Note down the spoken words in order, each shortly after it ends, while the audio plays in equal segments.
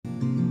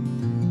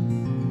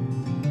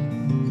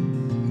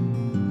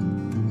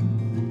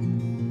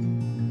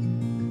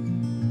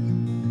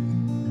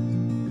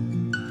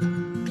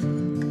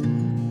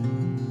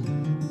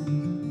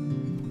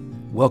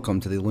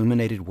Welcome to the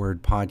Illuminated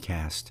Word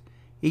Podcast.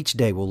 Each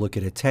day we'll look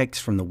at a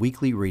text from the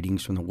weekly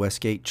readings from the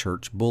Westgate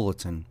Church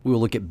Bulletin. We will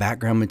look at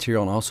background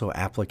material and also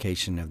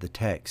application of the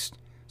text.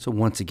 So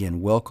once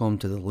again, welcome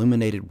to the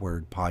Illuminated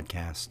Word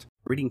Podcast.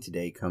 Reading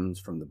today comes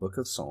from the book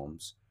of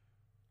Psalms,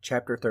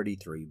 chapter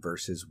 33,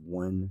 verses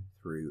 1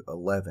 through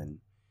 11.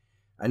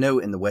 I know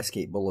in the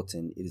Westgate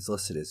Bulletin it is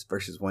listed as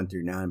verses 1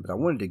 through 9, but I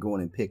wanted to go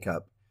in and pick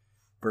up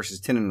verses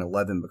 10 and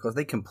 11 because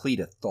they complete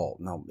a thought,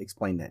 and I'll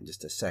explain that in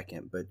just a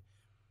second. But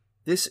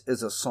this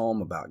is a psalm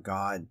about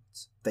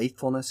God's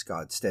faithfulness,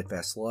 God's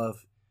steadfast love.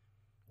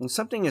 And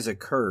something has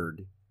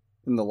occurred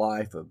in the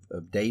life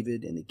of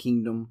David and the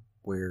kingdom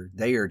where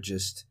they are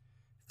just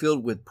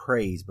filled with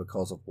praise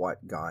because of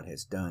what God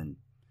has done.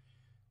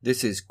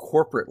 This is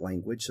corporate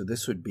language, so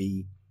this would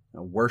be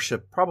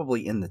worship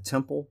probably in the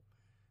temple.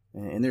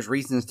 And there's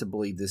reasons to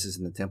believe this is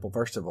in the temple.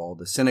 First of all,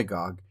 the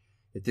synagogue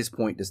at this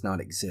point does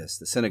not exist.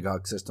 The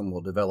synagogue system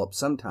will develop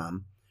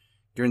sometime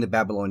during the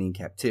Babylonian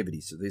captivity.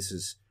 So this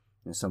is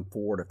some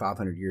 400 to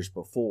 500 years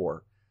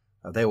before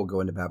they will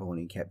go into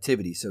Babylonian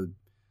captivity. So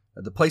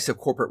the place of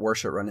corporate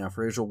worship right now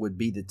for Israel would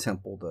be the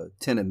temple, the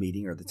tent of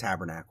meeting, or the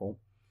tabernacle.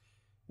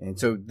 And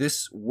so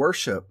this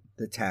worship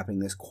that's happening,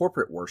 this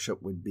corporate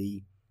worship, would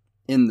be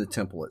in the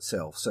temple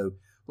itself. So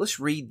let's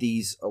read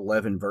these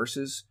 11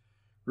 verses.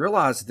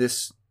 Realize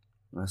this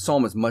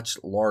psalm is much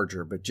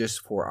larger, but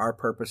just for our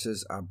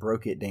purposes, I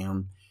broke it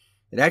down.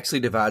 It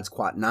actually divides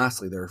quite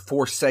nicely. There are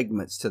 4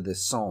 segments to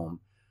this psalm.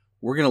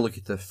 We're going to look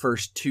at the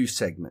first 2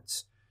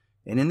 segments.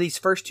 And in these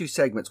first 2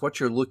 segments, what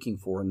you're looking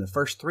for in the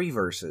first 3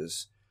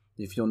 verses,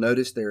 if you'll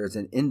notice, there is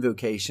an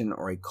invocation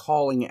or a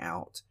calling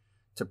out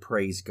to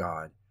praise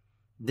God.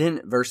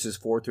 Then verses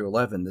 4 through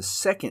 11, the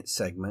second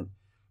segment,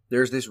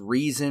 there's this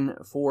reason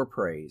for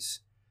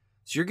praise.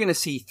 So you're going to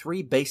see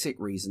 3 basic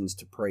reasons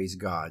to praise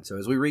God. So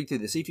as we read through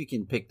this, see if you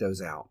can pick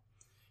those out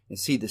and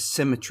see the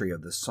symmetry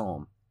of the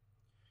psalm.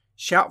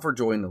 Shout for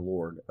joy in the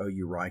Lord, O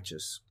you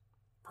righteous.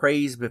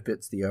 Praise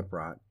befits the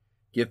upright.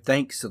 Give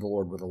thanks to the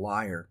Lord with a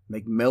lyre.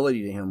 Make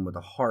melody to him with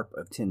a harp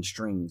of 10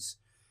 strings.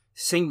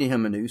 Sing to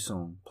him a new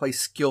song. Play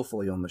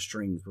skillfully on the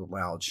strings with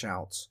loud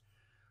shouts.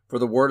 For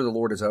the word of the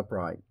Lord is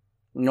upright,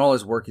 and all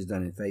his work is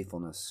done in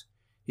faithfulness.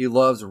 He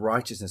loves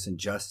righteousness and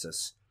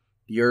justice.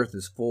 The earth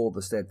is full of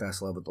the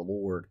steadfast love of the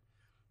Lord.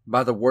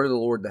 By the word of the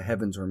Lord the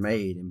heavens were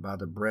made, and by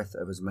the breath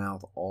of his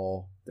mouth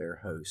all their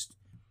host.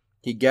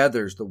 He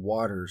gathers the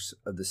waters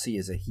of the sea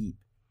as a heap.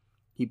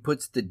 He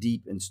puts the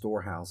deep in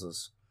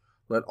storehouses.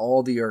 Let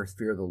all the earth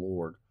fear the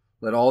Lord.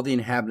 Let all the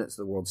inhabitants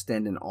of the world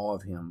stand in awe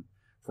of him.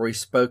 For he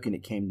spoke and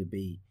it came to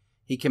be.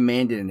 He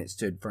commanded and it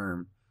stood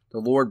firm. The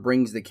Lord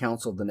brings the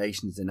counsel of the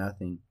nations to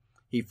nothing.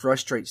 He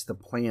frustrates the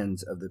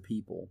plans of the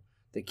people.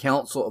 The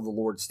counsel of the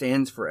Lord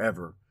stands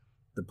forever,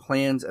 the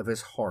plans of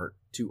his heart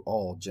to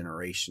all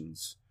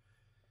generations.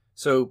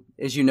 So,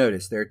 as you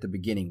notice there at the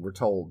beginning, we're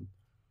told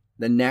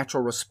the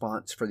natural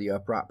response for the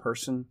upright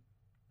person,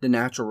 the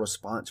natural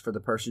response for the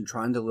person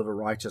trying to live a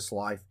righteous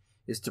life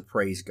is to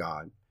praise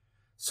God.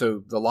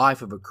 So the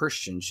life of a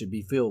Christian should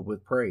be filled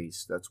with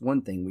praise. That's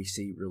one thing we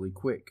see really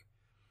quick.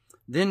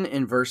 Then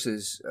in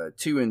verses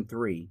 2 and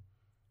 3,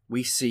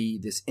 we see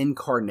this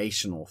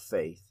incarnational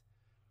faith.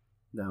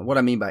 Now, what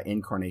I mean by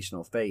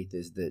incarnational faith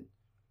is that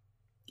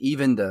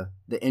even the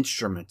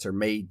instruments are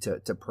made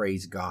to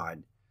praise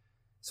God.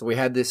 So we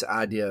had this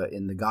idea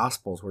in the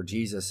Gospels where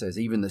Jesus says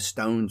even the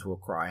stones will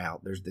cry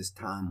out. There's this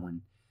time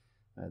when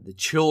the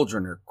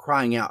children are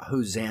crying out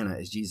Hosanna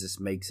as Jesus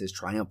makes his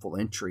triumphal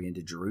entry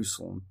into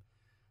Jerusalem.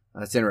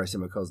 That's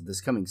interesting because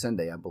this coming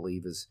Sunday, I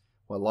believe, is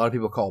what a lot of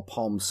people call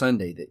Palm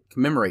Sunday that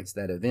commemorates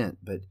that event.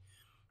 But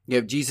you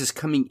have Jesus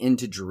coming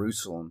into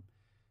Jerusalem.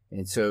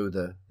 And so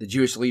the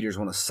Jewish leaders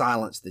want to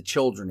silence the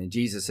children. And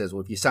Jesus says,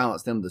 well, if you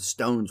silence them, the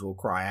stones will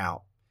cry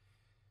out.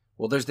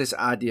 Well, there's this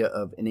idea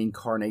of an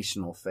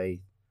incarnational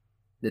faith,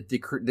 that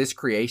this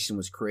creation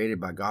was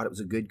created by God. It was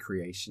a good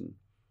creation.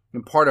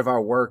 And part of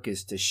our work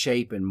is to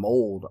shape and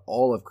mold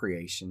all of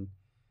creation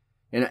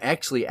and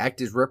actually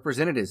act as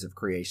representatives of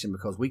creation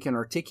because we can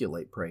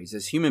articulate praise.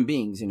 As human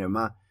beings,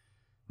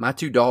 my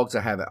 2 dogs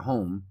I have at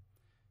home,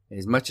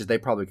 as much as they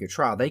probably could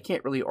try, they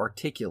can't really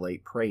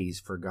articulate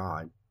praise for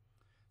God.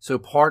 So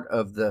part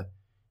of the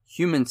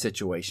human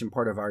situation,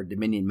 part of our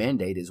dominion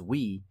mandate is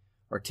we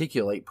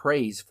articulate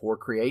praise for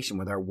creation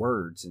with our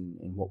words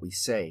and what we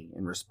say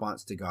in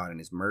response to God and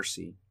his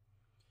mercy.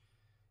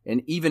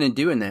 And even in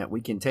doing that,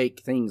 we can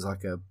take things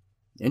like an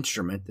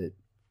instrument that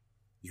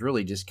is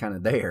really just kind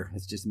of there.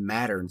 It's just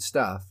matter and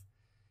stuff.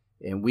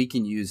 And we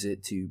can use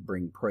it to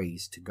bring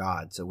praise to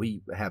God. So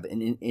we have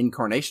an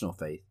incarnational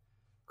faith,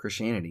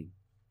 Christianity,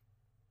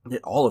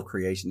 that all of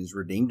creation is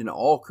redeemed and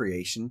all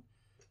creation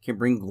can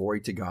bring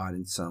glory to God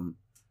in some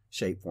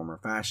shape, form, or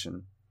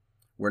fashion.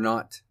 We're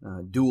not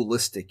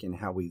dualistic in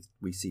how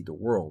we see the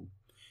world.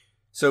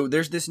 So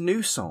there's this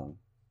new song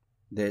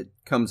that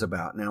comes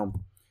about. Now,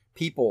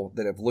 people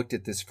that have looked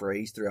at this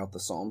phrase throughout the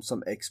Psalm,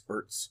 some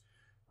experts,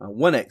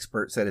 one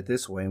expert said it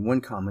this way in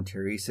one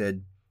commentary. He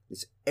said,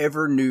 this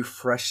ever new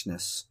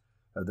freshness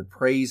of the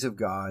praise of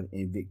God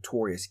in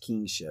victorious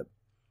kingship.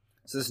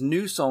 So this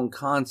new song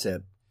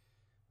concept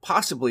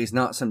possibly is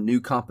not some new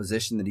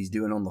composition that he's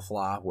doing on the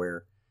fly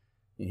where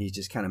he's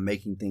just kind of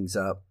making things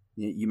up.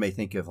 You may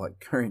think of like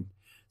current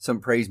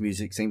some praise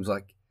music seems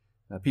like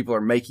people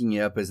are making it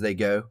up as they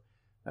go.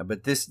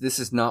 But this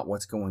is not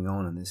what's going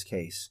on in this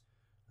case.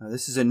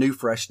 This is a new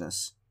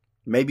freshness.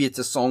 Maybe it's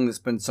a song that's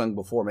been sung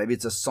before. Maybe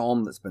it's a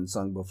psalm that's been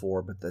sung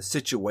before, but the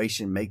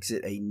situation makes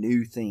it a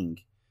new thing.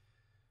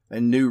 A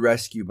new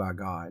rescue by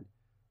God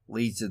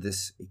leads to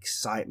this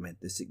excitement,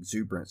 this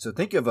exuberance. So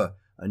think of a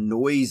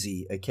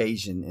noisy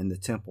occasion in the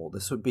temple.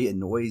 This would be a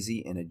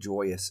noisy and a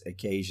joyous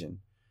occasion.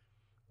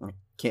 I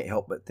can't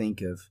help but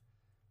think of,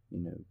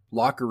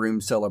 locker room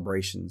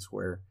celebrations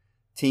where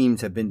teams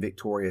have been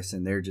victorious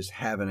and they're just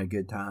having a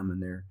good time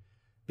and they're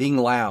being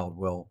loud.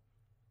 Well,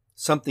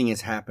 something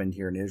has happened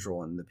here in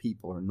Israel and the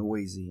people are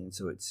noisy, and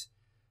so it's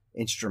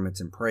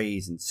instruments and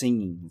praise and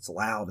singing. It's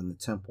loud in the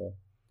temple.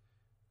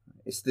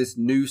 It's this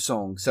new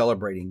song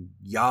celebrating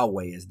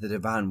Yahweh as the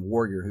divine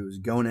warrior who has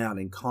gone out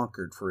and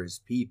conquered for his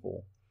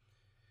people.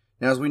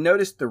 Now, as we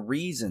notice the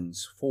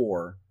reasons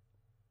for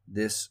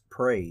this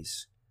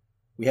praise,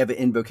 we have an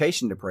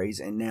invocation to praise,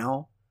 and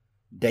now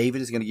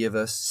David is going to give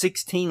us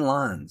 16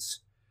 lines.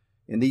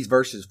 In these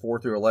verses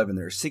 4 through 11,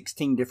 there are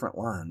 16 different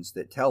lines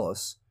that tell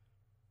us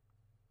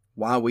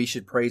why we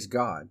should praise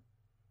God.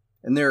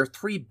 And there are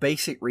 3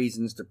 basic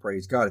reasons to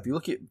praise God. If you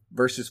look at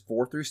verses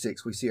 4 through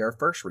 6, we see our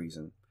first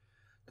reason.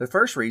 The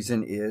first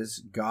reason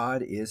is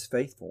God is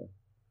faithful.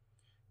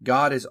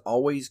 God is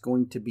always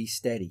going to be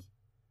steady.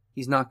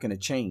 He's not going to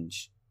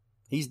change.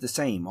 He's the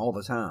same all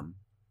the time.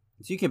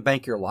 So you can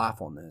bank your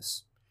life on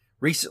this.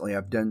 Recently,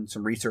 I've done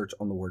some research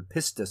on the word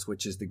pistis,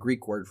 which is the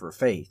Greek word for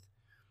faith.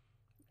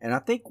 And I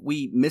think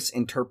we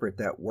misinterpret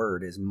that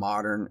word as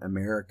modern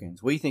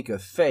Americans. We think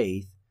of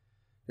faith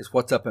as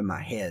what's up in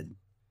my head.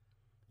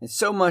 And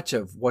so much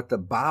of what the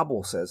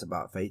Bible says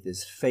about faith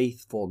is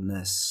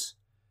faithfulness.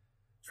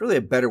 It's really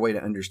a better way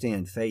to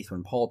understand faith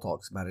when Paul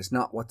talks about it. It's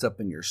not what's up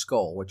in your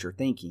skull, what you're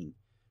thinking.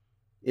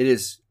 It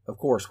is, of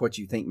course, what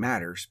you think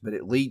matters, but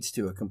it leads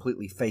to a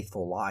completely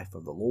faithful life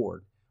of the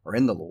Lord, or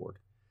in the Lord.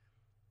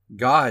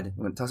 God,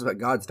 when it talks about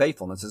God's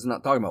faithfulness, it's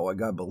not talking about what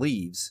God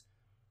believes.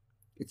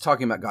 It's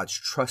talking about God's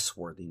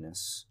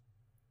trustworthiness.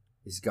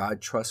 Is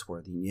God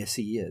trustworthy? And yes,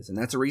 He is. And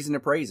that's a reason to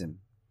praise Him.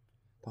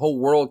 The whole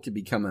world could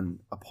be coming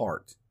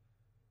apart.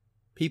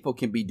 People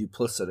can be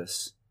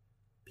duplicitous.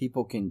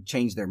 People can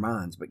change their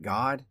minds, but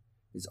God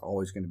is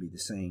always going to be the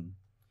same.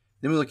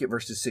 Then we look at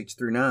verses 6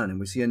 through 9, and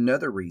we see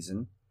another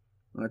reason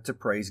to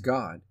praise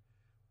God.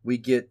 We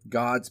get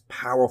God's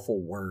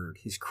powerful word,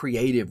 His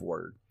creative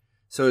word.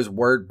 So His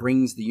word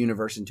brings the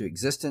universe into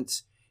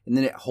existence, and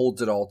then it holds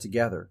it all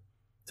together.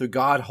 So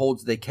God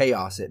holds the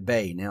chaos at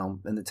bay. Now,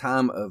 in the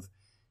time of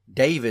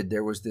David,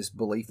 there was this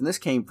belief, and this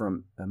came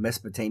from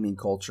Mesopotamian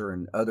culture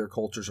and other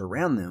cultures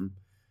around them,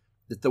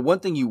 that the one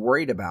thing you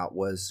worried about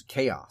was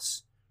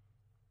chaos.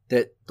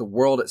 That the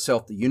world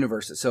itself, the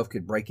universe itself,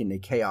 could break into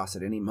chaos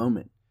at any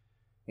moment.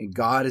 And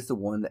God is the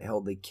one that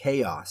held the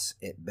chaos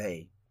at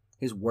bay.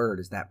 His word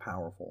is that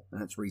powerful,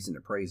 and that's reason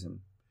to praise Him.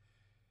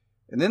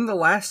 And then the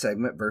last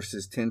segment,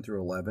 verses 10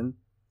 through 11,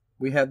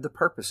 we have the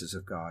purposes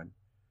of God.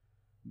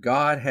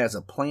 God has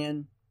a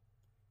plan,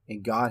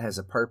 and God has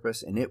a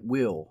purpose, and it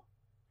will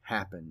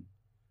happen.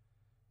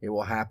 It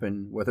will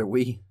happen whether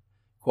we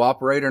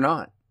cooperate or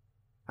not.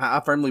 I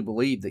firmly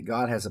believe that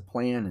God has a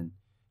plan, and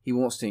He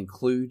wants to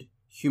include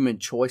human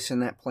choice in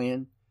that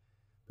plan.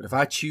 But if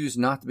I choose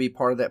not to be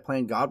part of that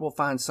plan, God will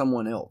find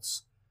someone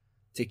else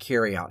to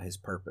carry out His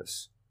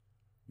purpose.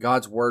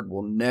 God's word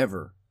will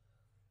never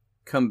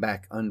come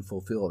back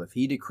unfulfilled. If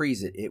He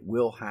decrees it, it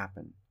will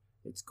happen.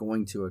 It's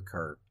going to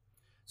occur.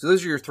 So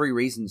those are your 3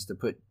 reasons to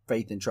put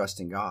faith and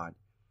trust in God.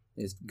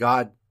 Is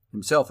God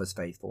Himself is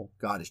faithful.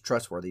 God is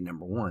trustworthy,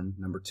 number 1.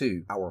 Number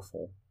 2,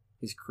 powerful.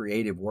 His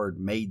creative word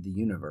made the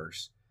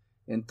universe.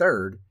 And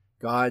third,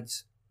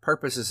 God's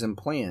purposes and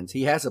plans.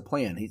 He has a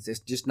plan.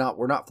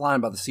 We're not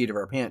flying by the seat of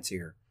our pants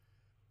here.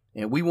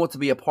 And we want to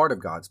be a part of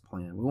God's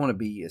plan. We want to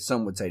be, as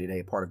some would say today,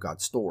 a part of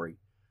God's story.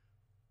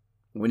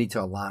 We need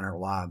to align our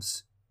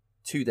lives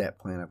to that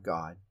plan of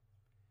God.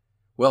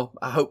 Well,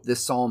 I hope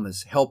this psalm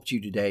has helped you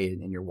today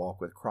in your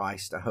walk with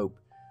Christ. I hope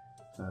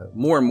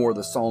more and more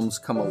the psalms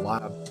come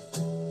alive